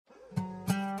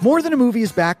More Than a Movie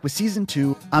is back with Season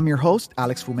 2. I'm your host,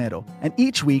 Alex Fumero, and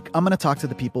each week I'm going to talk to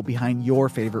the people behind your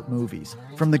favorite movies.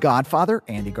 From The Godfather,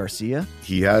 Andy Garcia.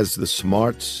 He has the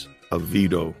smarts of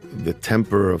Vito, the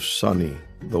temper of Sonny,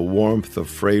 the warmth of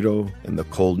Fredo, and the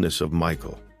coldness of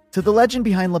Michael. To the legend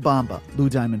behind La Bamba, Lou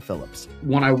Diamond Phillips.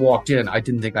 When I walked in, I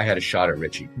didn't think I had a shot at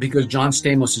Richie because John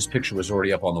Stamos' picture was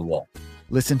already up on the wall.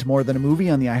 Listen to More Than a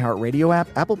Movie on the iHeartRadio app,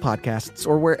 Apple Podcasts,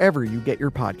 or wherever you get your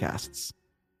podcasts.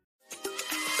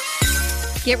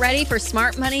 Get ready for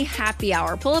Smart Money Happy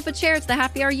Hour. Pull up a chair. It's the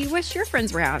happy hour you wish your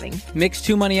friends were having. Mix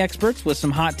two money experts with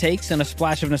some hot takes and a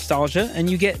splash of nostalgia, and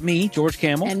you get me, George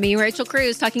Camel. And me, Rachel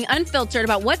Cruz, talking unfiltered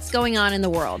about what's going on in the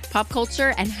world, pop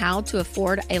culture, and how to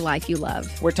afford a life you love.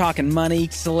 We're talking money,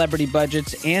 celebrity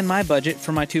budgets, and my budget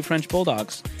for my 2 French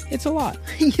bulldogs. It's a lot.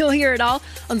 You'll hear it all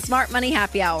on Smart Money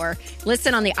Happy Hour.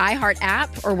 Listen on the iHeart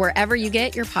app or wherever you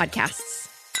get your podcasts.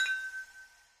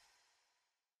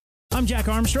 I'm Jack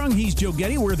Armstrong. He's Joe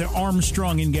Getty. We're the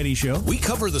Armstrong and Getty Show. We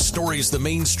cover the stories the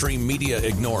mainstream media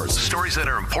ignores. Stories that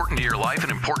are important to your life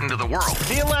and important to the world.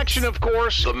 The election, of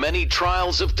course. The many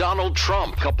trials of Donald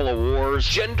Trump. Couple of wars.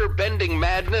 Gender-bending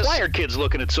madness. Why are kids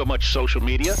looking at so much social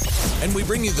media? And we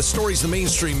bring you the stories the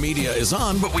mainstream media is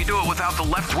on, but we do it without the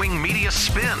left-wing media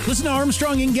spin. Listen to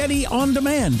Armstrong and Getty on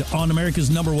demand on America's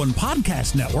 #1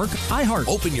 podcast network, iHeart.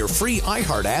 Open your free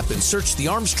iHeart app and search The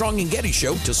Armstrong and Getty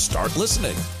Show to start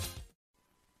listening.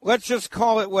 Let's just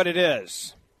call it what it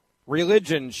is.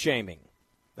 Religion shaming.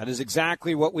 That is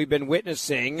exactly what we've been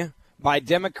witnessing by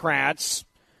Democrats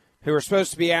who are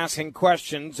supposed to be asking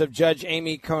questions of Judge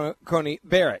Amy Coney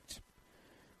Barrett.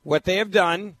 What they have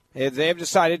done is they have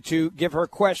decided to give her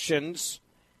questions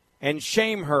and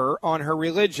shame her on her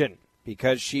religion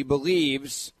because she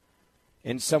believes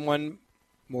in someone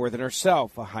more than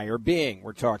herself, a higher being.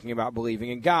 We're talking about believing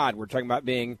in God. We're talking about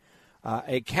being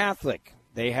a Catholic.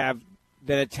 They have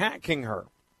been attacking her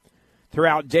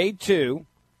throughout day 2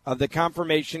 of the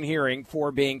confirmation hearing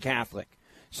for being Catholic,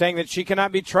 saying that she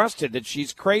cannot be trusted, that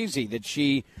she's crazy, that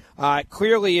she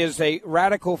clearly is a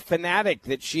radical fanatic,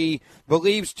 that she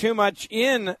believes too much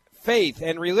in faith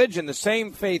and religion, the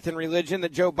same faith and religion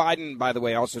that Joe Biden, by the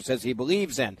way, also says he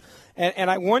believes in. And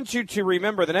I want you to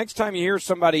remember, the next time you hear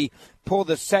somebody pull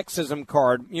the sexism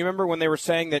card, you remember when they were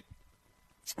saying that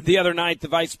the other night the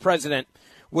vice president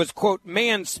was, quote,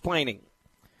 mansplaining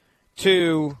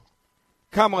to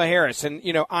Kamala Harris. And,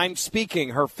 you know, I'm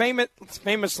speaking, her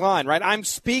famous line, right? I'm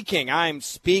speaking,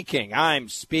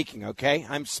 okay?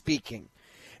 I'm speaking.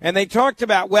 And they talked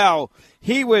about, well,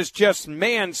 he was just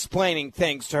mansplaining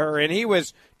things to her, and he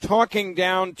was talking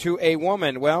down to a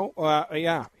woman. Well,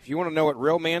 yeah, if you want to know what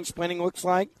real mansplaining looks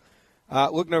like,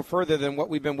 look no further than what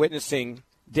we've been witnessing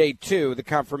day 2, the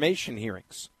confirmation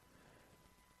hearings.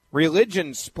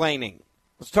 Religion-splaining.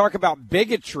 Let's talk about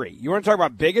bigotry. You want to talk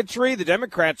about bigotry? The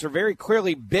Democrats are very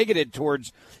clearly bigoted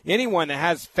towards anyone that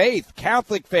has faith,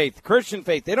 Catholic faith, Christian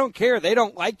faith. They don't care. They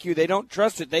don't like you. They don't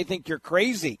trust it. They think you're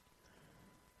crazy.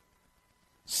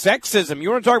 Sexism.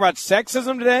 You want to talk about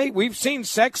sexism today? We've seen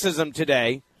sexism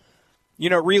today.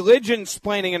 You know,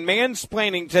 religion-splaining and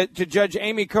mansplaining to Judge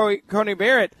Amy Coney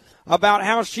Barrett about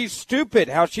how she's stupid,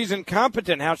 how she's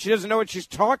incompetent, how she doesn't know what she's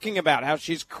talking about, how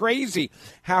she's crazy,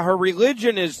 how her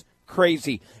religion is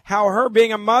crazy, how her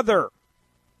being a mother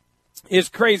is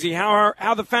crazy,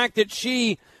 how the fact that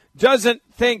she doesn't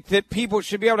think that people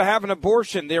should be able to have an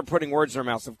abortion. They're putting words in her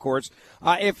mouth, of course.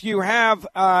 If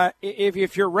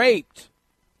you're raped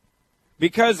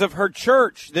because of her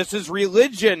church, this is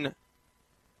religion.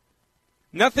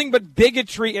 Nothing but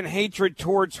bigotry and hatred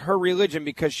towards her religion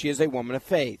because she is a woman of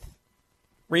faith.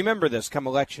 Remember this come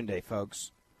Election Day,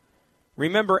 folks.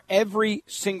 Remember every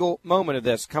single moment of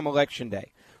this come Election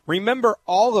Day. Remember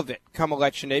all of it come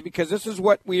Election Day because this is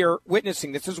what we are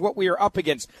witnessing. This is what we are up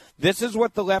against. This is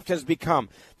what the left has become.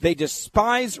 They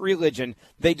despise religion.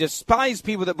 They despise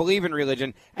people that believe in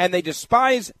religion. And they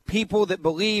despise people that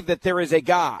believe that there is a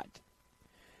God.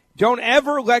 Don't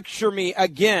ever lecture me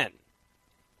again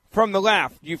from the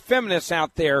left, you feminists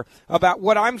out there, about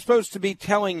what I'm supposed to be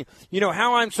telling, you know,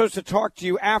 how I'm supposed to talk to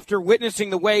you after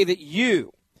witnessing the way that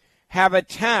you have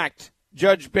attacked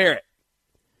Judge Barrett.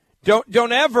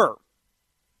 Don't ever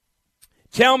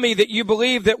tell me that you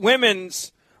believe that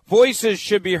women's voices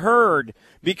should be heard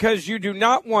because you do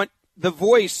not want the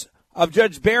voice of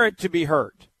Judge Barrett to be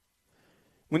heard.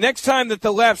 When next time that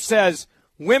the left says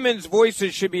women's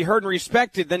voices should be heard and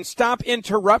respected, then stop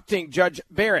interrupting Judge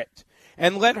Barrett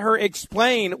and let her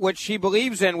explain what she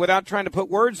believes in without trying to put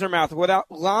words in her mouth, without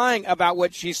lying about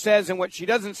what she says and what she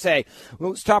doesn't say.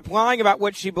 Stop lying about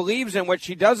what she believes in, what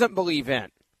she doesn't believe in.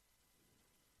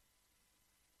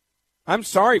 I'm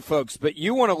sorry, folks, but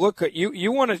you want to look at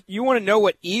you want to know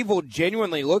what evil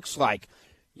genuinely looks like.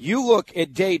 You look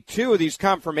at day 2 of these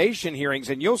confirmation hearings,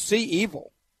 and you'll see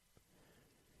evil.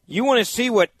 You want to see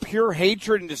what pure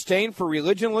hatred and disdain for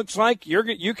religion looks like?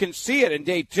 You can see it in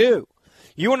day 2.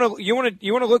 You want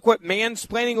to look what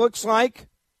mansplaining looks like?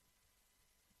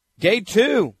 Day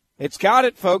 2. It's got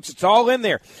it, folks. It's all in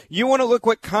there. You want to look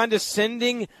what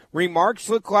condescending remarks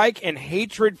look like and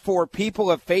hatred for people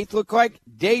of faith look like?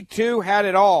 Day 2 had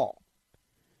it all.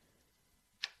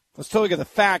 Let's take a look at the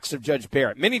facts of Judge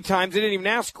Barrett. Many times they didn't even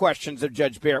ask questions of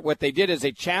Judge Barrett. What they did is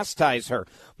they chastised her.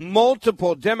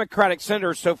 Multiple Democratic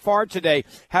senators so far today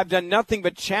have done nothing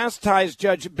but chastise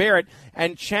Judge Barrett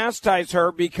and chastise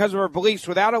her because of her beliefs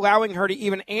without allowing her to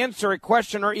even answer a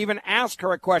question or even ask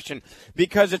her a question,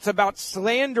 because it's about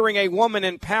slandering a woman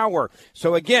in power.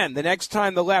 So again, the next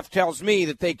time the left tells me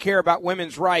that they care about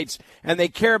women's rights and they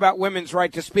care about women's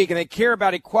right to speak and they care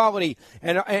about equality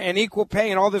and equal pay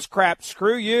and all this crap,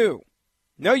 screw you.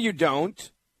 No, you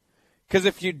don't. Because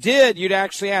if you did, you'd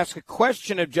actually ask a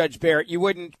question of Judge Barrett. You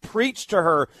wouldn't preach to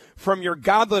her from your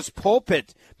godless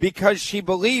pulpit because she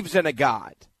believes in a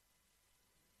God.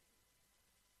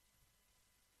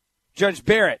 Judge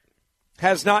Barrett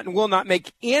has not and will not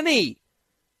make any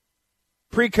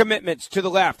pre-commitments to the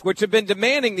left, which have been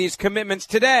demanding these commitments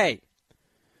today.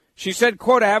 She said,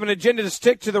 quote, "I have an agenda to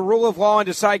stick to the rule of law and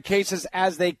decide cases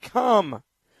as they come."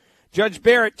 Judge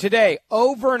Barrett today,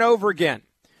 over and over again,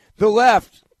 the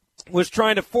left was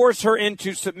trying to force her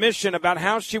into submission about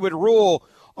how she would rule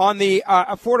on the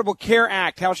Affordable Care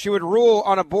Act, how she would rule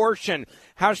on abortion,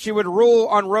 how she would rule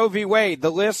on Roe v. Wade.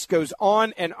 The list goes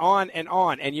on and on and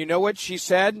on. And you know what she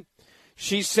said?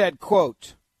 She said,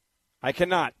 quote, "I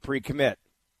cannot pre-commit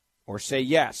or say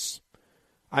yes.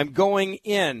 I'm going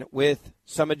in with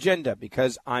some agenda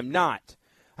because I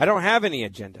don't have any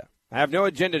agenda. I have no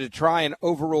agenda to try and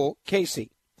overrule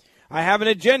Casey. I have an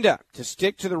agenda to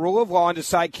stick to the rule of law and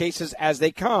decide cases as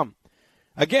they come."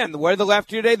 Again, what did the left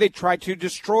do today? They tried to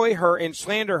destroy her and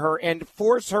slander her and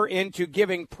force her into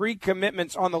giving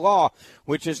pre-commitments on the law,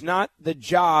 which is not the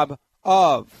job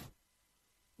of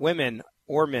women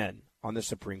or men on the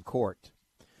Supreme Court.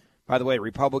 By the way,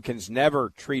 Republicans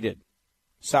never treated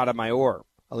Sotomayor,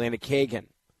 Elena Kagan,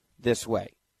 this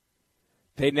way.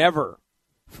 They never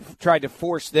tried to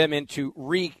force them into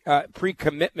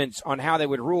pre-commitments on how they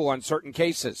would rule on certain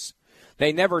cases.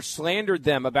 They never slandered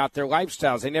them about their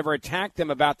lifestyles. They never attacked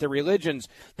them about their religions.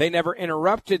 They never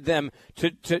interrupted them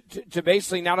to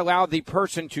basically not allow the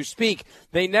person to speak.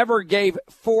 They never gave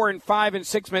 4 and 5 and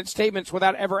 6 minute statements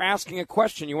without ever asking a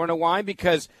question. You want to know why?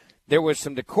 Because there was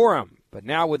some decorum. But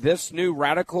now with this new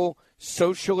radical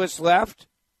socialist left,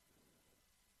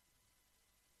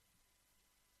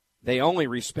 they only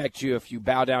respect you if you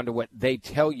bow down to what they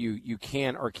tell you you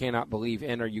can or cannot believe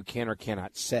in or you can or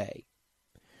cannot say.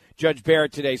 Judge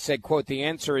Barrett today said, quote, "The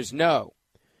answer is no.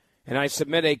 And I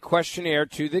submit a questionnaire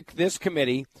to this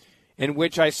committee in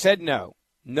which I said no.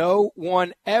 No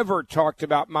one ever talked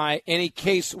about any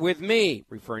case with me,"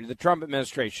 referring to the Trump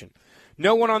administration.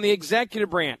 "No one on the executive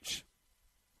branch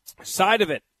side of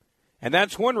it." And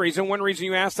that's one reason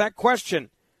you asked that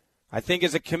question, I think,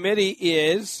 as a committee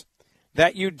is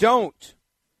that you don't.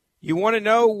 You want to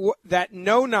know that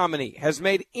no nominee has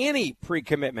made any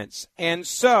pre-commitments. And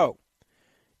so,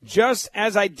 just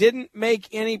as I didn't make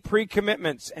any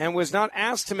pre-commitments and was not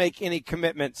asked to make any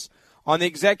commitments on the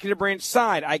executive branch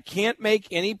side, I can't make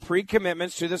any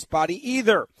pre-commitments to this body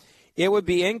either. It would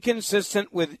be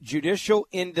inconsistent with judicial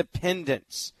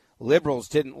independence. Liberals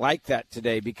didn't like that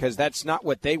today because that's not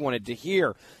what they wanted to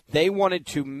hear. They wanted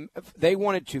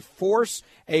to force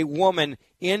a woman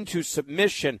into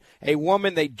submission, a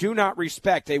woman they do not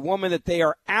respect, a woman that they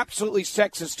are absolutely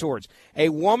sexist towards, a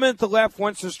woman that the left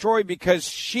wants to destroy because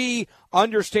she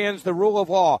understands the rule of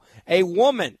law, a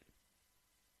woman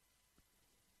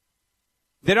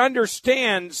that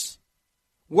understands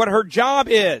what her job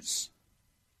is.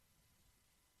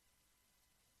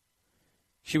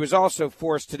 She was also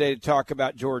forced today to talk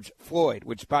about George Floyd,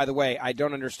 which, by the way, I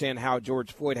don't understand how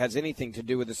George Floyd has anything to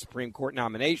do with the Supreme Court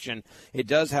nomination. It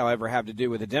does, however, have to do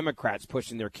with the Democrats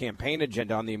pushing their campaign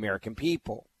agenda on the American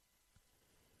people.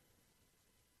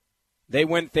 They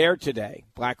went there today.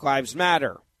 Black Lives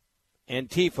Matter,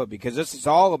 Antifa, because this is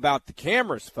all about the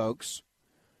cameras, folks.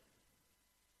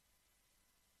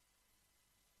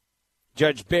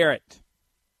 Judge Barrett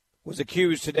was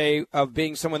accused today of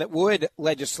being someone that would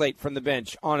legislate from the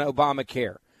bench on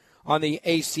Obamacare, on the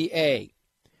ACA.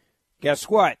 Guess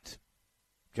what?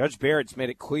 Judge Barrett's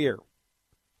made it clear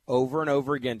over and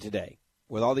over again today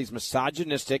with all these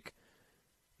misogynistic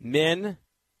men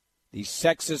these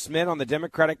sexist men on the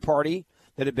Democratic Party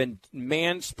that have been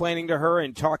mansplaining to her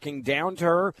and talking down to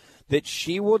her, that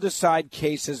she will decide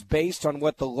cases based on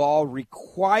what the law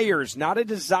requires, not a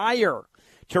desire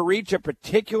to reach a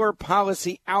particular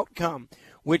policy outcome,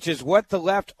 which is what the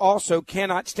left also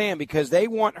cannot stand, because they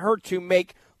want her to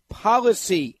make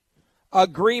policy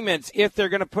agreements if they're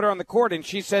going to put her on the court. And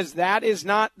she says that is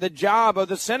not the job of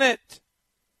the Senate.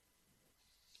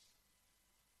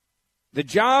 The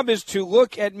job is to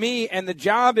look at me, and the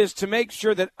job is to make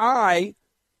sure that I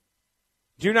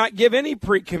do not give any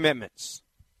pre-commitments,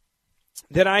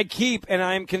 that I keep and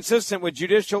I am consistent with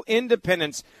judicial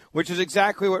independence, which is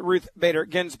exactly what Ruth Bader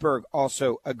Ginsburg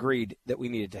also agreed that we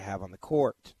needed to have on the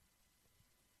court.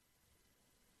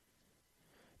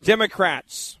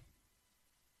 Democrats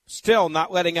still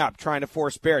not letting up, trying to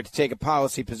force Barrett to take a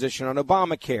policy position on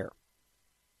Obamacare.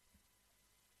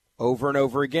 Over and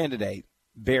over again today,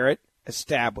 Barrett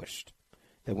established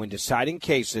that when deciding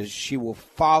cases, she will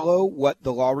follow what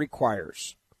the law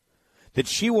requires, that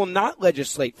she will not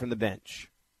legislate from the bench.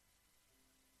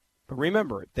 But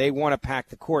remember, they want to pack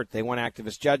the court. They want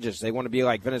activist judges. They want to be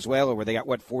like Venezuela, where they got,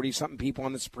 40-something people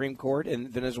on the Supreme Court in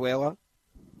Venezuela?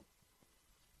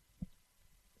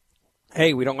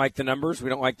 Hey, we don't like the numbers. We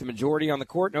don't like the majority on the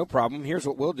court. No problem. Here's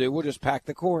what we'll do. We'll just pack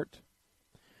the court.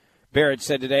 Barrett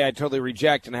said today, I totally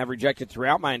reject and have rejected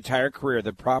throughout my entire career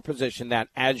the proposition that,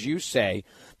 as you say,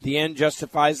 the end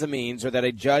justifies the means, or that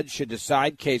a judge should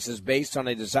decide cases based on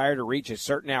a desire to reach a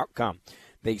certain outcome.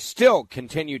 They still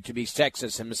continue to be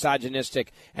sexist and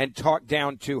misogynistic and talk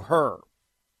down to her.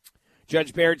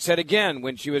 Judge Barrett said again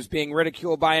when she was being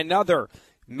ridiculed by another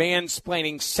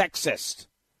mansplaining sexist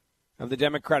of the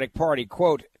Democratic Party,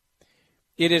 quote,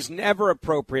 it is never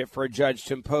appropriate for a judge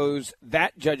to impose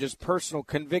that judge's personal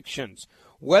convictions,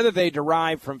 whether they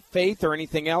derive from faith or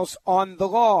anything else, on the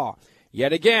law.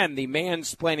 Yet again, the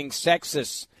mansplaining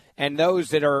sexists and those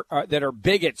that are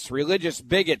bigots, religious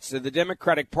bigots of the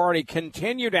Democratic Party,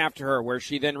 continued after her, where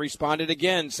she then responded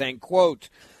again, saying, quote,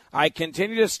 I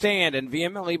continue to stand and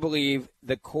vehemently believe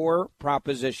the core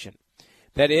proposition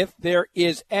that if there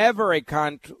is ever a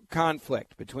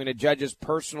conflict between a judge's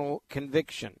personal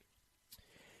conviction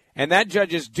and that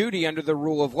judge's duty under the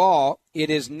rule of law, it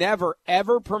is never,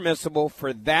 ever permissible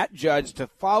for that judge to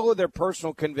follow their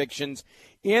personal convictions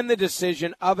in the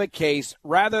decision of a case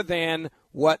rather than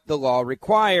what the law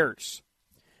requires.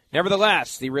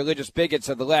 Nevertheless, the religious bigots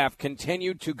of the left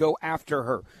continue to go after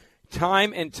her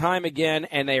time and time again,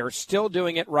 and they are still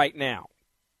doing it right now.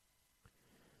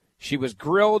 She was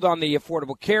grilled on the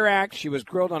Affordable Care Act. She was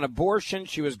grilled on abortion.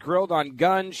 She was grilled on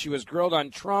guns. She was grilled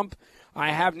on Trump.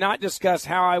 I have not discussed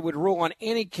how I would rule on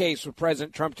any case with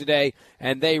President Trump today,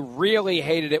 and they really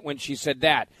hated it when she said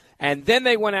that. And then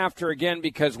they went after her again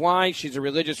because why? She's a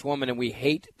religious woman, and we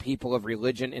hate people of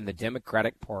religion in the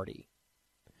Democratic Party.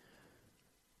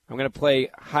 I'm going to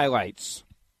play highlights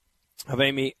of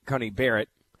Amy Coney Barrett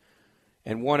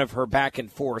and one of her back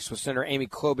and forth with Senator Amy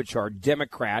Klobuchar,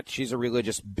 Democrat. She's a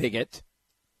religious bigot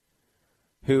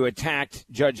who attacked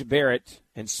Judge Barrett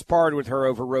and sparred with her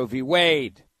over Roe v.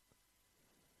 Wade.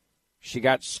 She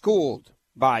got schooled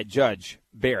by Judge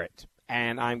Barrett,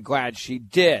 and I'm glad she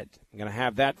did. I'm going to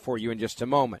have that for you in just a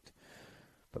moment.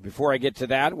 But before I get to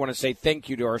that, I want to say thank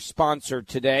you to our sponsor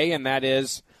today, and that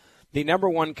is the number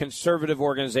one conservative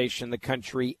organization in the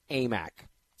country, AMAC.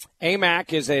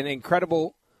 AMAC is an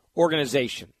incredible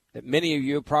organization that many of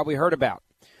you have probably heard about.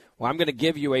 Well, I'm going to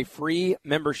give you a free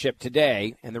membership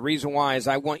today, and the reason why is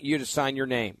I want you to sign your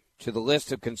name to the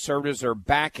list of conservatives that are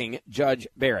backing Judge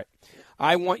Barrett.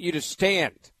 I want you to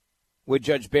stand with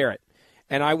Judge Barrett,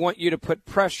 and I want you to put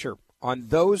pressure on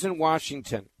those in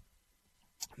Washington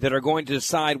that are going to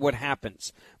decide what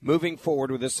happens moving forward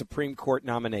with the Supreme Court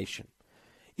nomination.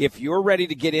 If you're ready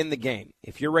to get in the game,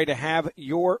 if you're ready to have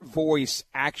your voice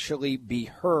actually be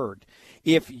heard,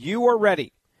 if you are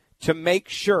ready to make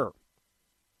sure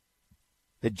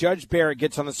that Judge Barrett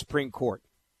gets on the Supreme Court,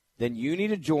 then you need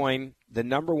to join the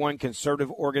number one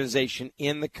conservative organization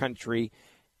in the country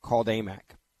called AMAC.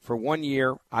 For 1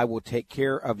 year, I will take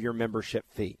care of your membership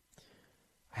fee.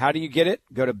 How do you get it?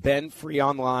 Go to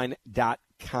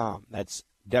benfreeonline.com. That's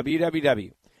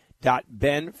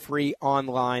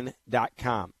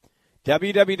www.benfreeonline.com.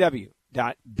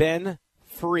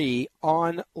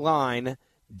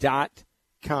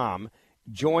 www.benfreeonline.com.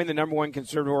 Join the number one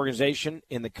conservative organization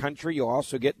in the country. You'll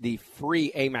also get the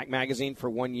free AMAC magazine for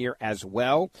 1 year as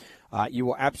well. You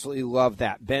will absolutely love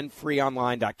that.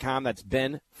 benfreeonline.com. That's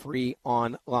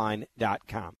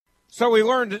benfreeonline.com. So we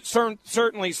learned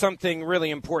certainly something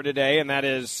really important today, and that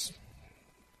is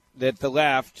that the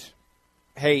left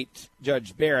hate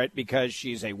Judge Barrett because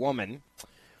she's a woman.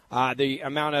 The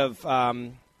amount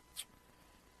of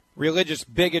religious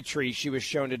bigotry she was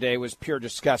shown today was pure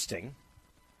disgusting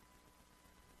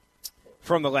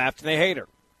from the left, and they hate her.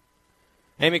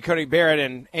 Amy Coney Barrett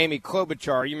and Amy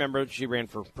Klobuchar, you remember she ran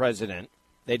for president.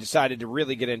 They decided to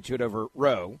really get into it over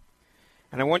Roe.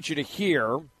 And I want you to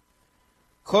hear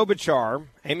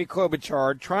Amy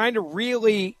Klobuchar, trying to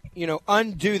really,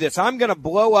 undo this. I'm going to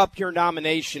blow up your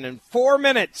nomination in 4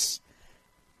 minutes.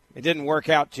 It didn't work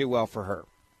out too well for her.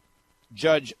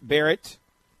 Judge Barrett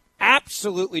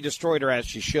absolutely destroyed her, as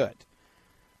she should.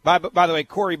 By the way,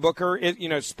 Cory Booker,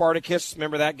 Spartacus,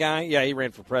 remember that guy? Yeah, he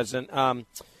ran for president.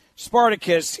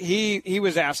 Spartacus, he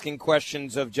was asking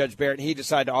questions of Judge Barrett. He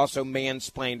decided to also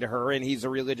mansplain to her, and he's a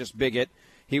religious bigot.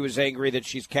 He was angry that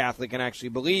she's Catholic and actually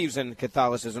believes in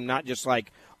Catholicism, not just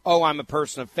like, oh, I'm a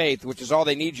person of faith, which is all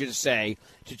they need you to say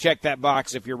to check that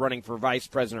box if you're running for vice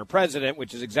president or president,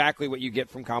 which is exactly what you get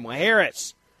from Kamala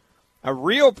Harris. A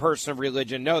real person of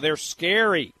religion, no, they're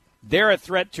scary. They're a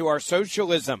threat to our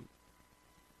socialism.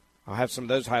 I'll have some of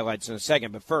those highlights in a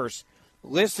second, but first,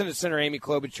 listen to Senator Amy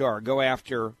Klobuchar go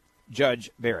after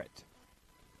Judge Barrett.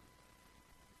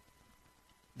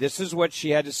 This is what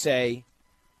she had to say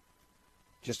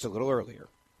just a little earlier.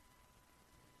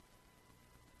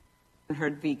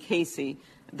 Heard v. Casey,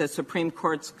 the Supreme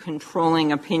Court's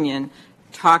controlling opinion,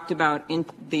 talked about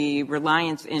the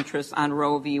reliance interest on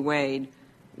Roe v. Wade,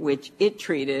 which it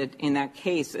treated in that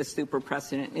case as super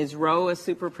precedent. Is Roe a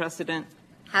super precedent?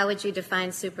 How would you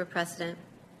define super precedent?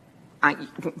 I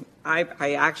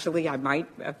might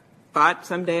have thought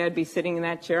someday I'd be sitting in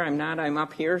that chair. I'm not. I'm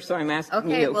up here, so I'm asking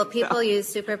you. Okay, well, people use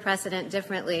super precedent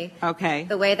differently. Okay.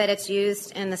 The way that it's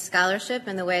used in the scholarship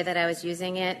and the way that I was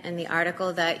using it in the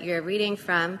article that you're reading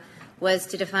from was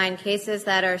to define cases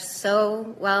that are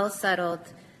so well settled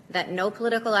that no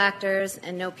political actors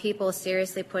and no people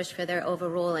seriously push for their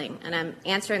overruling. And I'm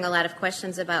answering a lot of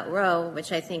questions about Roe,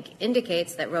 which I think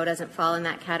indicates that Roe doesn't fall in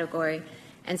that category.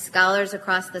 And scholars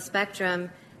across the spectrum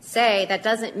say that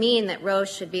doesn't mean that Roe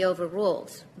should be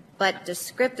overruled, but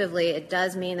descriptively it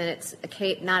does mean that it's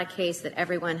not a case that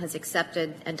everyone has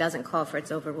accepted and doesn't call for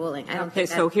its overruling.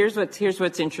 So here's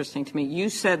what's interesting to me. You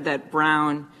said that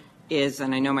Brown is,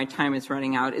 and I know my time is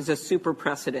running out, is a super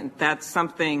precedent. That's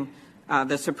something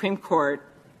the Supreme Court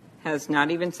has not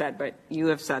even said, but you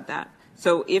have said that.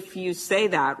 So if you say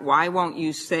that, why won't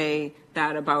you say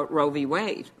that about Roe v.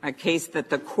 Wade, a case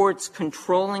that the court's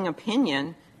controlling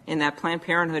opinion in that Planned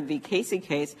Parenthood v. Casey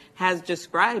case has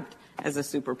described as a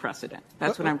super precedent?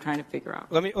 That's what I'm trying to figure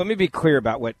out. Let me be clear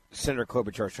about what Senator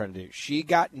Klobuchar is trying to do. She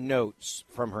got notes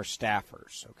from her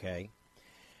staffers, okay?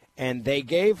 And they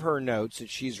gave her notes that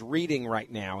she's reading right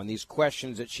now and these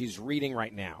questions that she's reading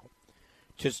right now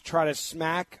to try to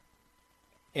smack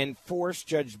and force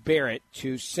Judge Barrett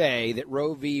to say that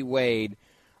Roe v. Wade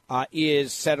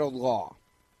is settled law,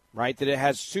 right, that it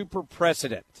has super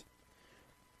precedent.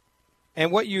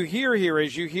 And what you hear here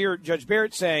is you hear Judge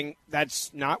Barrett saying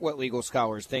that's not what legal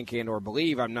scholars think and or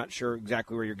believe. I'm not sure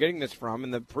exactly where you're getting this from.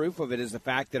 And the proof of it is the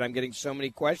fact that I'm getting so many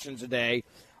questions a day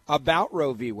about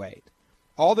Roe v. Wade.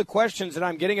 All the questions that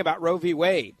I'm getting about Roe v.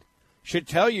 Wade should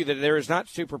tell you that there is not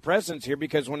super precedence here,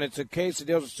 because when it's a case that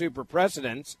deals with super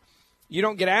precedence, you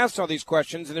don't get asked all these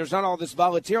questions and there's not all this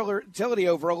volatility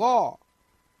over a law.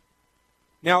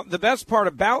 Now, the best part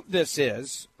about this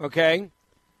is, okay,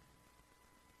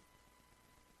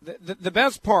 the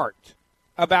best part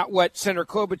about what Senator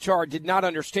Klobuchar did not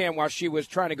understand while she was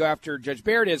trying to go after Judge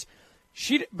Barrett is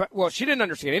she didn't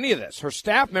understand any of this. Her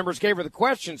staff members gave her the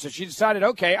questions, so she decided,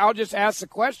 okay, I'll just ask the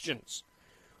questions.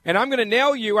 And I'm going to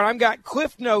nail you, and I've got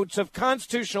cliff notes of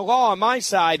constitutional law on my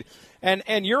side, and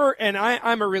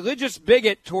I'm a religious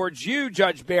bigot towards you,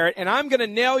 Judge Barrett, and I'm going to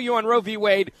nail you on Roe v.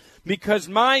 Wade because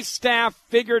my staff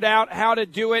figured out how to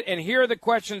do it, and here are the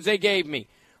questions they gave me.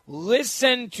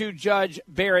 Listen to Judge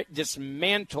Barrett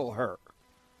dismantle her.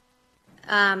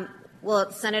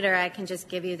 Well, Senator, I can just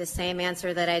give you the same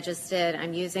answer that I just did.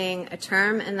 I'm using a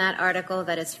term in that article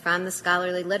that is from the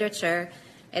scholarly literature.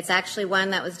 It's actually one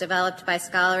that was developed by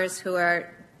scholars who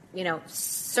are,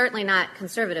 certainly not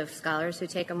conservative scholars, who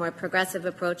take a more progressive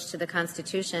approach to the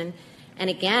Constitution. And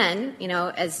again,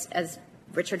 as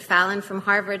Richard Fallon from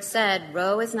Harvard said,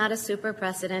 Roe is not a super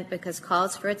precedent because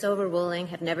calls for its overruling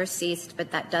have never ceased,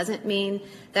 but that doesn't mean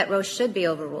that Roe should be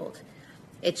overruled.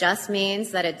 It just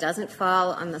means that it doesn't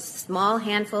fall on the small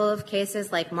handful of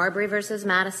cases like Marbury versus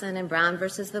Madison and Brown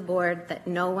versus the board that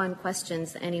no one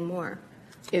questions anymore.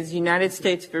 Is United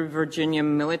States v. Virginia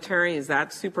military, is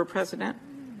that super precedent?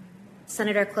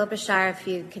 Senator Klobuchar, if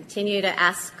you continue to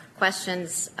ask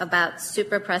questions about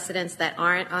super precedents that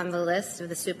aren't on the list of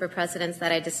the super precedents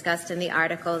that I discussed in the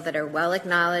article that are well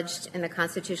acknowledged in the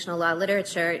constitutional law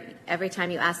literature, every time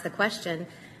you ask the question,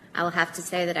 I will have to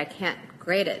say that I can't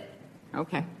grade it.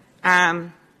 Okay.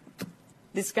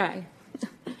 This guy,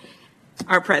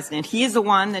 our president, he is the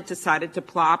one that decided to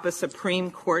plop a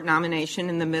Supreme Court nomination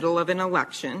in the middle of an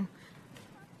election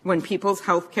when people's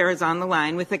health care is on the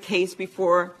line with a case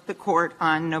before the court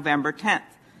on November 10th.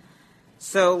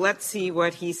 So let's see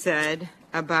what he said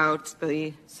about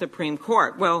the Supreme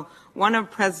Court. Well, one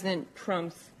of President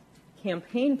Trump's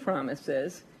campaign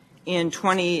promises in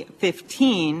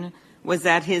 2015 was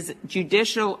that his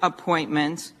judicial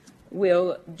appointments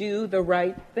will do the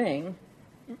right thing.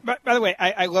 By the way,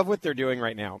 I love what they're doing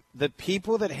right now. The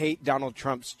people that hate Donald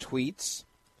Trump's tweets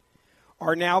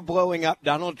are now blowing up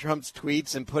Donald Trump's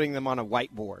tweets and putting them on a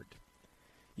whiteboard.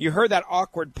 You heard that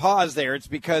awkward pause there. It's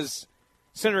because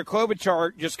Senator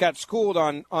Klobuchar just got schooled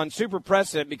on super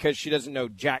precedent because she doesn't know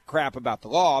jack crap about the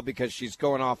law because she's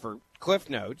going off her cliff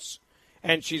notes,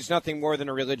 and she's nothing more than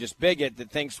a religious bigot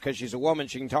that thinks because she's a woman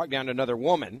she can talk down to another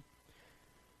woman.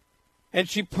 And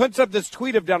she puts up this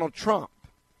tweet of Donald Trump,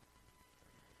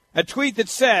 a tweet that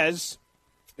says,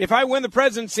 if I win the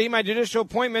presidency, my judicial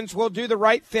appointments will do the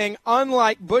right thing,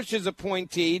 unlike Bush's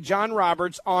appointee, John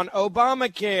Roberts, on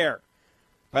Obamacare.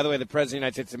 By the way, the President of the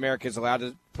United States of America is allowed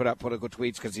to put up political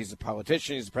tweets because he's a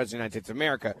politician. He's the President of the United States of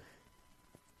America.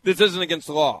 This isn't against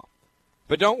the law.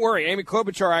 But don't worry, Amy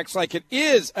Klobuchar acts like it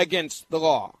is against the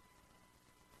law.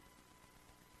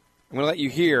 I'm going to let you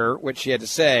hear what she had to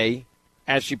say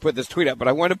as she put this tweet up, but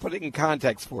I want to put it in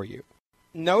context for you.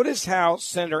 Notice how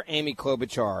Senator Amy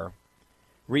Klobuchar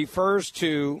refers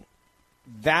to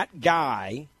that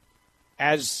guy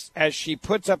as she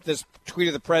puts up this tweet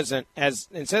of the president as,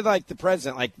 instead of like the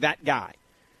president, like that guy.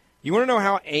 You want to know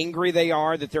how angry they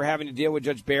are that they're having to deal with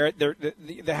Judge Barrett?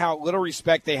 How little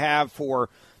respect they have for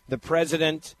the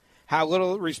president, how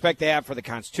little respect they have for the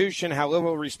Constitution, how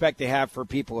little respect they have for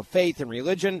people of faith and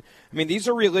religion. I mean, these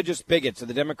are religious bigots of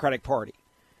the Democratic Party.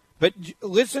 But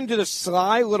listen to the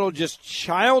sly little just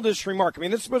childish remark. I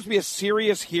mean, this is supposed to be a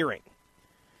serious hearing.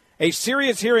 A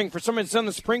serious hearing for someone that's on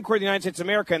the Supreme Court of the United States of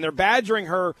America, and they're badgering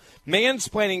her,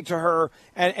 mansplaining to her,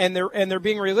 and they're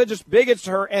being religious bigots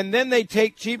to her, and then they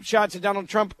take cheap shots at Donald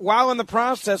Trump while in the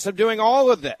process of doing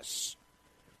all of this.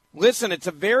 Listen, it's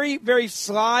a very, very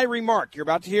sly remark. You're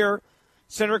about to hear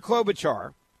Senator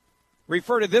Klobuchar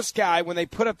refer to this guy when they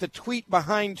put up the tweet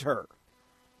behind her.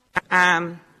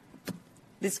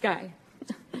 This guy,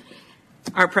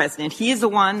 our president, he is the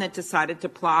one that decided to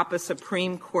plop a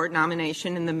Supreme Court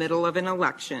nomination in the middle of an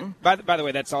election. By the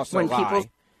way, that's also a lie.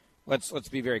 Let's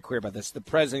be very clear about this. The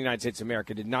President of the United States of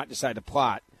America did not decide to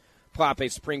plop a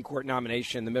Supreme Court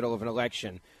nomination in the middle of an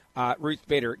election. Ruth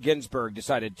Bader Ginsburg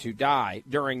decided to die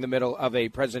during the middle of a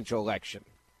presidential election.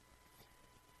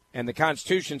 And the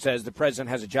Constitution says the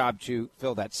president has a job to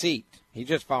fill that seat. He's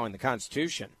just following the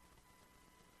Constitution.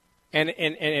 And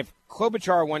if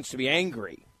Klobuchar wants to be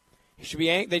angry, they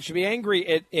should be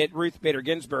angry at Ruth Bader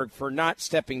Ginsburg for not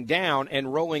stepping down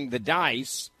and rolling the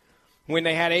dice when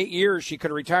they had 8 years. She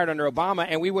could have retired under Obama,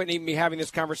 and we wouldn't even be having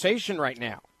this conversation right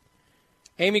now.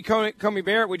 Amy Coney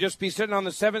Barrett would just be sitting on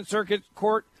the Seventh Circuit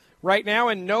Court right now,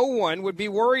 and no one would be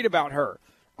worried about her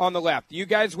on the left. You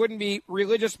guys wouldn't be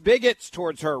religious bigots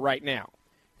towards her right now.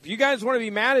 If you guys want to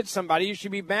be mad at somebody, you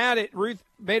should be mad at Ruth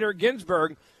Bader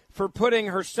Ginsburg for putting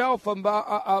herself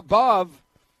above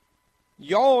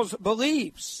y'all's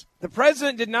beliefs. The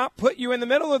president did not put you in the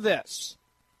middle of this.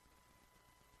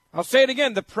 I'll say it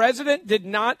again. The president did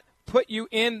not put you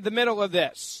in the middle of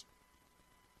this.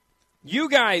 You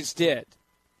guys did.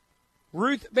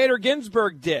 Ruth Bader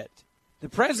Ginsburg did. The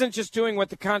president's just doing what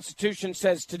the Constitution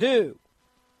says to do.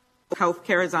 Health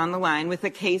care is on the line with a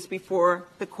case before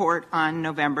the court on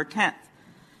November 10th.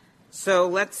 So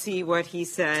let's see what he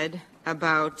said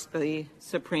about the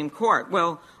Supreme Court.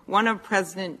 Well, one of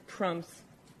President Trump's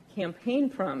campaign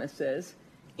promises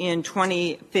in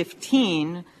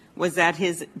 2015 was that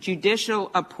his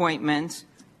judicial appointments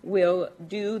will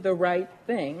do the right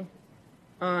thing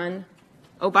on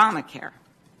Obamacare.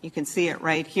 You can see it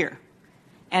right here.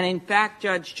 And in fact,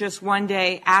 Judge, just one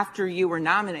day after you were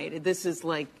nominated, this is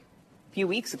like a few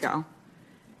weeks ago,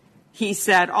 he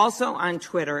said also on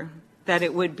Twitter that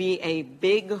it would be a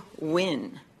big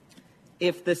win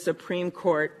if the Supreme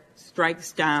Court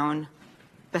strikes down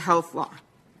the health law.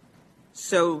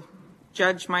 So,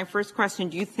 Judge, my first question,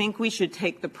 do you think we should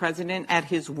take the president at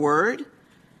his word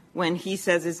when he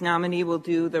says his nominee will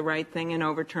do the right thing and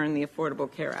overturn the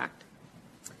Affordable Care Act?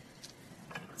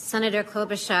 Senator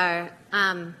Klobuchar,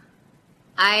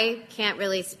 I can't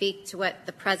really speak to what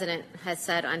the president has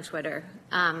said on Twitter.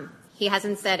 He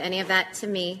hasn't said any of that to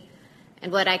me.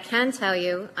 And what I can tell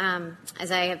you,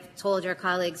 as I have told your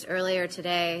colleagues earlier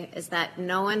today, is that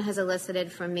no one has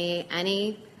elicited from me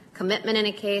any commitment in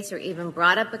a case or even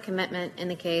brought up a commitment in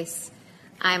the case.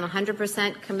 I'm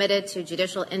 100% committed to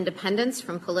judicial independence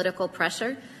from political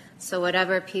pressure. So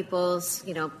whatever people's,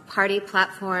 party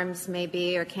platforms may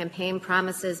be or campaign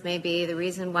promises may be, the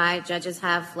reason why judges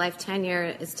have life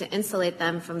tenure is to insulate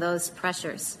them from those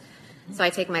pressures. So I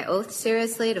take my oath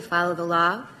seriously to follow the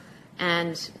law.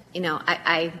 And,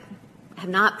 I have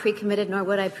not pre-committed, nor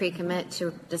would I pre-commit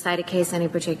to decide a case any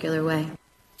particular way.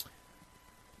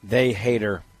 They hate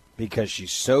her because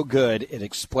she's so good at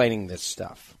explaining this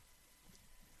stuff.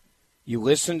 You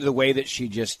listen to the way that she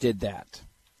just did that.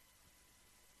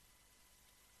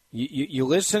 You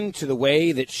listen to the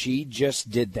way that she just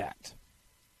did that.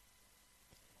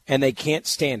 And they can't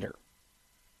stand her.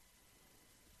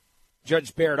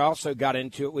 Judge Barrett also got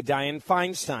into it with Dianne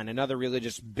Feinstein, another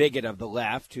religious bigot of the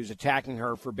left who's attacking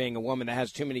her for being a woman that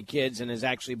has too many kids and is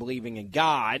actually believing in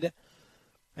God.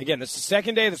 Again, this is the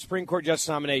second day of the Supreme Court justice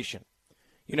nomination.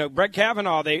 Brett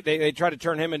Kavanaugh, they try to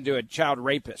turn him into a child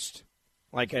rapist,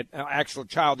 like an actual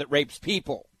child that rapes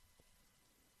people.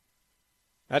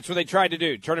 That's what they tried to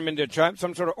do, turn him into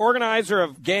some sort of organizer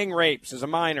of gang rapes as a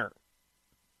minor.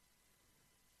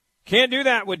 Can't do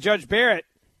that with Judge Barrett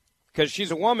because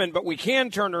she's a woman, but we can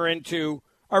turn her into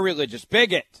a religious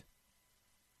bigot.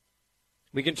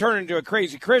 We can turn her into a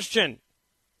crazy Christian,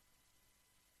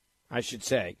 I should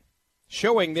say,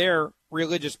 showing their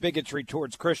religious bigotry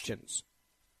towards Christians.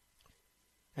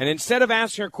 And instead of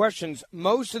asking her questions,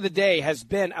 most of the day has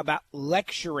been about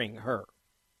lecturing her.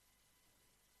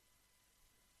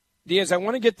 Diaz, I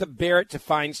want to get the Barrett to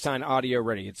Feinstein audio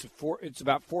ready. It's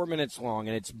about 4 minutes long,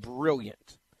 and it's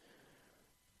brilliant.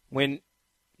 When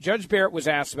Judge Barrett was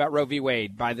asked about Roe v.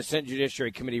 Wade by the Senate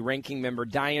Judiciary Committee ranking member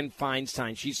Dianne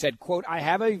Feinstein, she said, quote, "I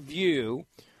have a view,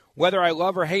 whether I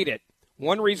love or hate it.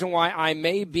 One reason why I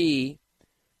may be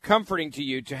comforting to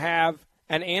you to have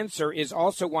an answer is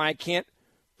also why I can't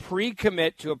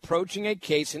pre-commit to approaching a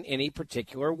case in any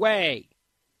particular way."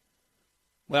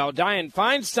 Well, Dianne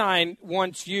Feinstein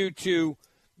wants you to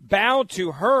bow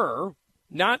to her,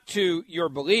 not to your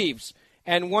beliefs,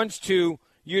 and wants you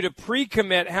to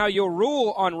pre-commit how you'll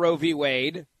rule on Roe v.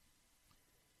 Wade,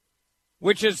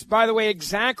 which is, by the way,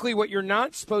 exactly what you're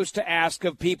not supposed to ask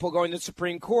of people going to the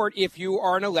Supreme Court if you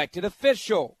are an elected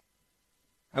official.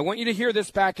 I want you to hear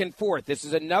this back and forth. This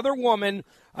is another woman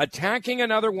attacking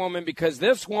another woman because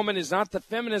this woman is not the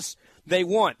feminist they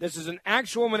want. This is an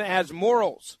actual woman that has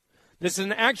morals. This is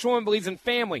an actual woman who believes in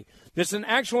family. This is an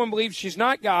actual woman who believes she's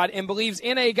not God and believes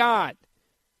in a God.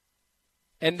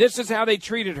 And this is how they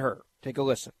treated her. Take a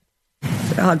listen.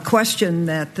 A question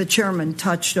that the chairman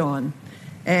touched on,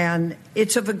 and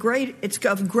it's of great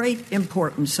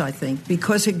importance, I think,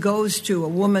 because it goes to a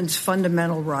woman's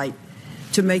fundamental right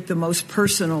to make the most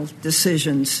personal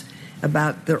decisions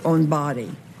about their own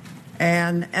body.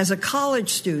 And as a college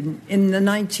student in the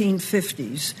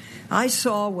 1950s, I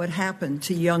saw what happened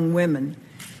to young women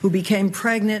who became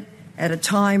pregnant at a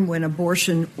time when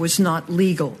abortion was not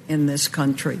legal in this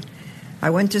country. I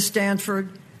went to Stanford.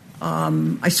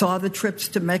 I saw the trips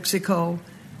to Mexico.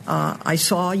 I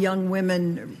saw young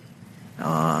women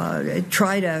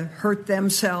try to hurt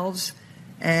themselves,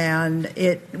 and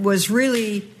it was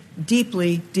really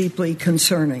deeply, deeply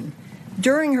concerning.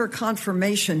 During her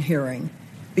confirmation hearing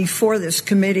before this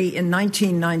committee in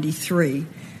 1993,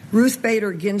 Ruth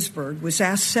Bader Ginsburg was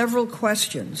asked several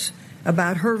questions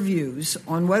about her views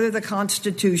on whether the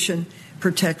Constitution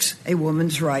protects a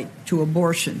woman's right to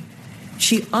abortion.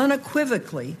 She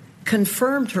unequivocally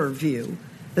confirmed her view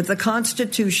that the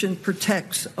Constitution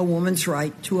protects a woman's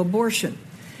right to abortion.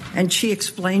 And she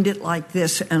explained it like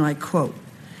this, and I quote,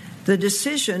 "The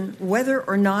decision whether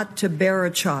or not to bear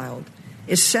a child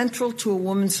is central to a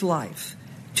woman's life,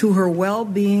 to her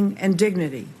well-being and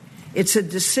dignity. It's a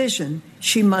decision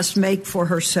she must make for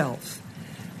herself.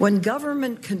 When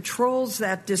government controls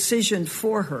that decision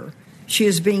for her, she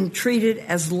is being treated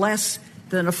as less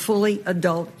than a fully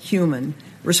adult human,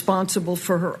 responsible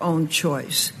for her own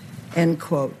choice." End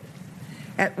quote.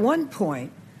 At one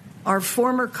point, our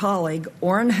former colleague,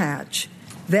 Orrin Hatch,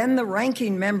 then the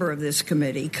ranking member of this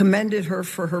committee, commended her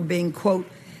for her being, quote,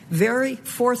 "very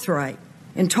forthright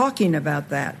in talking about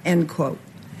that," end quote.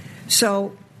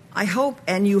 So I hope,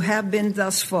 and you have been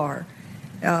thus far,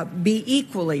 be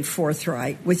equally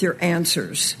forthright with your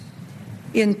answers.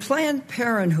 In Planned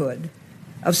Parenthood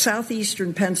of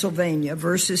Southeastern Pennsylvania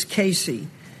versus Casey,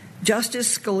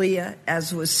 Justice Scalia,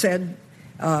 as was said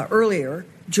earlier,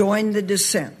 joined the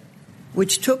dissent,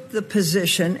 which took the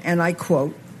position, and I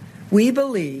quote, "We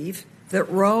believe that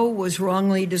Roe was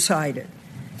wrongly decided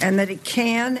and that it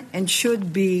can and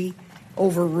should be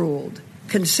overruled,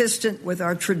 consistent with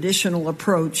our traditional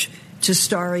approach to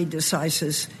stare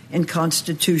decisis in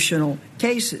constitutional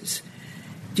cases."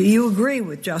 Do you agree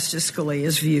with Justice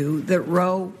Scalia's view that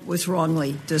Roe was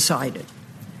wrongly decided?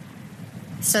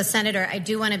 So, Senator, I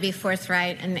do want to be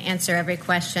forthright and answer every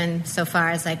question so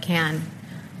far as I can.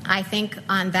 I think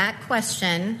on that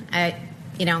question, I'm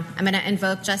going to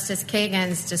invoke Justice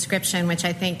Kagan's description, which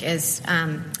I think is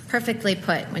perfectly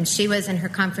put. When she was in her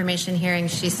confirmation hearing,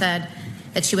 she said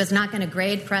that she was not going to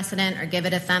grade precedent or give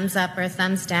it a thumbs up or a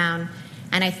thumbs down.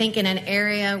 And I think in an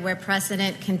area where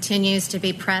precedent continues to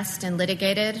be pressed and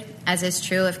litigated, as is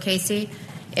true of Casey,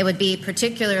 it would be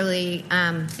particularly,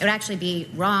 it would actually be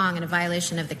wrong and a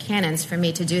violation of the canons for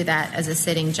me to do that as a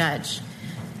sitting judge.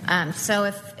 So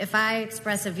if I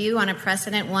express a view on a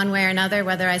precedent one way or another,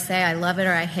 whether I say I love it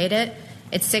or I hate it,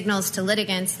 it signals to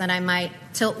litigants that I might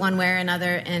tilt one way or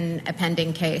another in a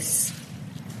pending case.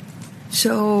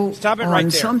 So stop it right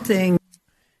there. Something.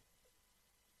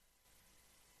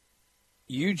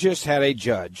 You just had a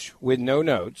judge with no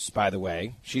notes, by the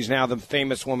way. She's now the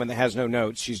famous woman that has no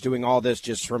notes. She's doing all this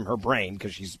just from her brain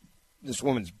because this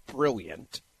woman's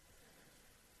brilliant.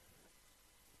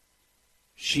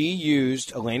 She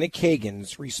used Elena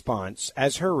Kagan's response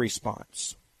as her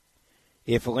response.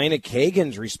 If Elena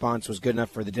Kagan's response was good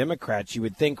enough for the Democrats, you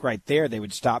would think right there they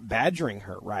would stop badgering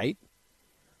her, right?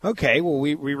 Okay, well,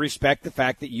 we respect the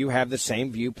fact that you have the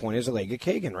same viewpoint as Elena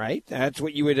Kagan, right? That's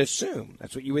what you would assume.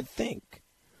 That's what you would think.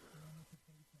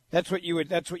 That's what you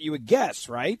would guess,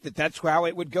 right? That's how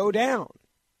it would go down.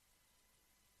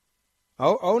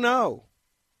 Oh no.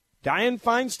 Dianne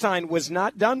Feinstein was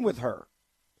not done with her.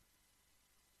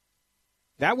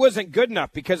 That wasn't good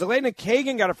enough because Elena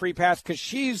Kagan got a free pass because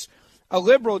she's a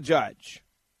liberal judge.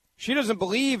 She doesn't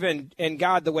believe in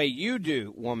God the way you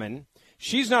do, woman.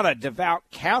 She's not a devout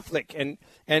Catholic, and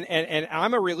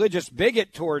I'm a religious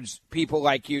bigot towards people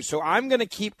like you, so I'm going to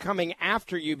keep coming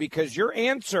after you because your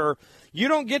answer, you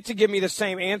don't get to give me the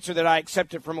same answer that I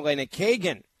accepted from Elena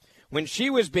Kagan when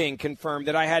she was being confirmed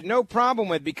that I had no problem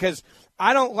with because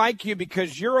I don't like you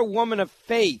because you're a woman of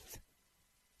faith,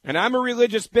 and I'm a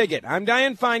religious bigot. I'm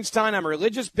Dianne Feinstein. I'm a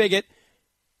religious bigot.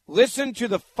 Listen to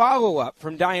the follow-up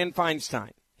from Dianne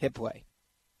Feinstein. Hit play.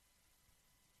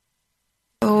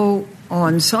 So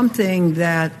on something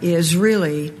that is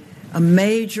really a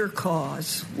major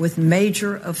cause with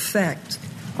major effect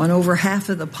on over half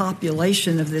of the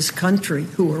population of this country,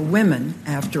 who are women,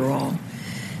 after all,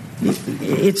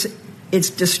 it's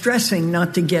distressing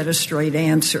not to get a straight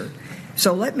answer.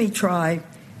 So let me try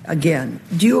again.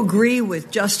 Do you agree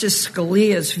with Justice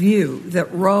Scalia's view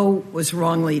that Roe was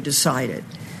wrongly decided?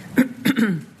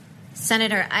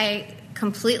 Senator, I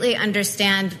completely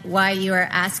understand why you are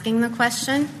asking the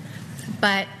question,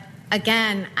 but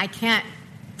again, I can't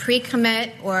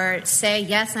pre-commit or say,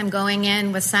 yes, I'm going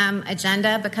in with some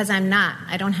agenda because I'm not.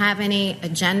 I don't have any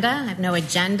agenda. I have no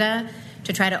agenda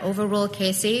to try to overrule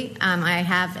Casey. I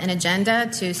have an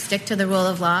agenda to stick to the rule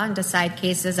of law and decide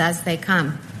cases as they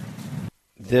come.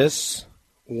 This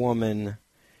woman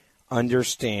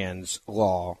understands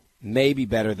law maybe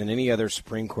better than any other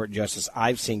Supreme Court justice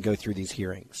I've seen go through these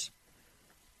hearings.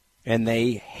 And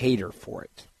they hate her for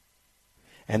it.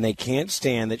 And they can't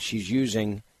stand that she's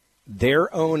using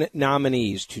their own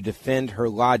nominees to defend her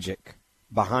logic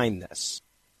behind this.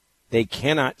 They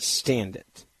cannot stand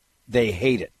it. They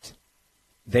hate it.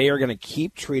 They are going to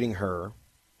keep treating her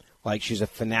like she's a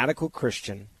fanatical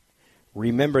Christian.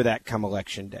 Remember that come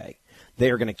Election Day. They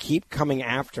are going to keep coming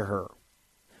after her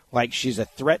like she's a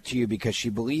threat to you because she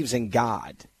believes in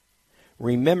God.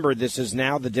 Remember, this is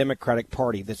now the Democratic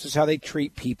Party. This is how they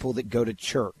treat people that go to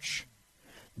church.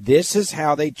 This is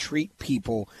how they treat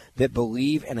people that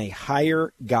believe in a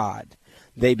higher God.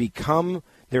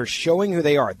 They're showing who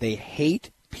they are. They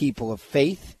hate people of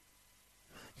faith.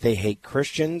 They hate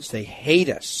Christians. They hate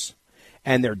us.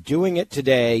 And they're doing it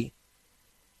today,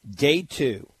 day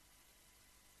 2,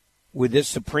 with this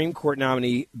Supreme Court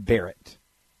nominee, Barrett.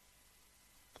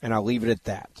 And I'll leave it at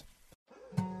that.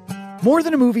 More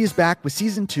Than a Movie is back with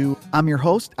Season 2. I'm your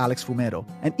host, Alex Fumero,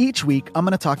 and each week I'm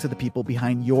going to talk to the people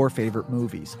behind your favorite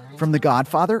movies. From The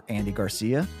Godfather, Andy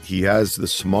Garcia. He has the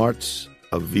smarts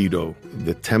of Vito,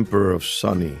 the temper of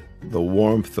Sonny, the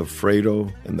warmth of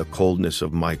Fredo, and the coldness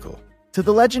of Michael. To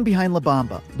the legend behind La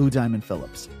Bamba, Lou Diamond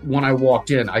Phillips. When I walked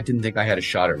in, I didn't think I had a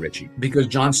shot at Richie because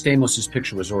John Stamos'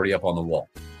 picture was already up on the wall.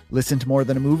 Listen to More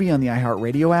Than a Movie on the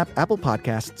iHeartRadio app, Apple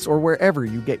Podcasts, or wherever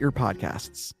you get your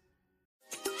podcasts.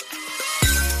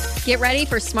 Get ready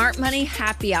for Smart Money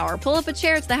Happy Hour. Pull up a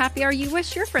chair. It's the happy hour you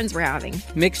wish your friends were having.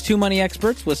 Mix two money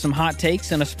experts with some hot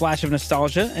takes and a splash of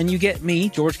nostalgia, and you get me,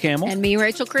 George Camel. And me,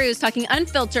 Rachel Cruz, talking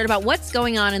unfiltered about what's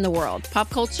going on in the world, pop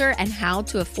culture, and how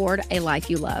to afford a life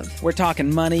you love. We're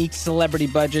talking money, celebrity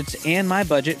budgets, and my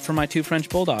budget for my two French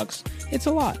bulldogs. It's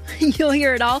a lot. You'll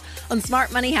hear it all on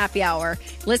Smart Money Happy Hour.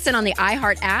 Listen on the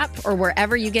iHeart app or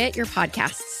wherever you get your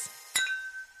podcasts.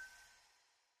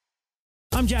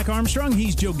 I'm Jack Armstrong.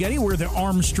 He's Joe Getty. We're the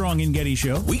Armstrong and Getty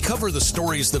Show. We cover the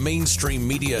stories the mainstream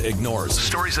media ignores.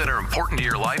 Stories that are important to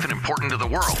your life and important to the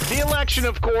world. The election,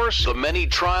 of course. The many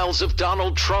trials of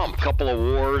Donald Trump. Couple of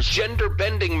wars.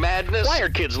 Gender-bending madness. Why are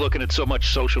kids looking at so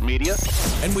much social media?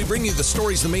 And we bring you the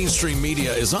stories the mainstream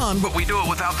media is on, but we do it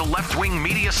without the left-wing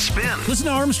media spin. Listen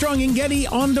to Armstrong and Getty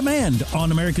on demand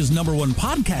on America's #1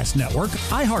 podcast network,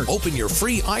 iHeart. Open your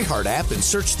free iHeart app and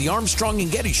search the Armstrong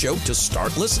and Getty Show to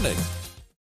start listening.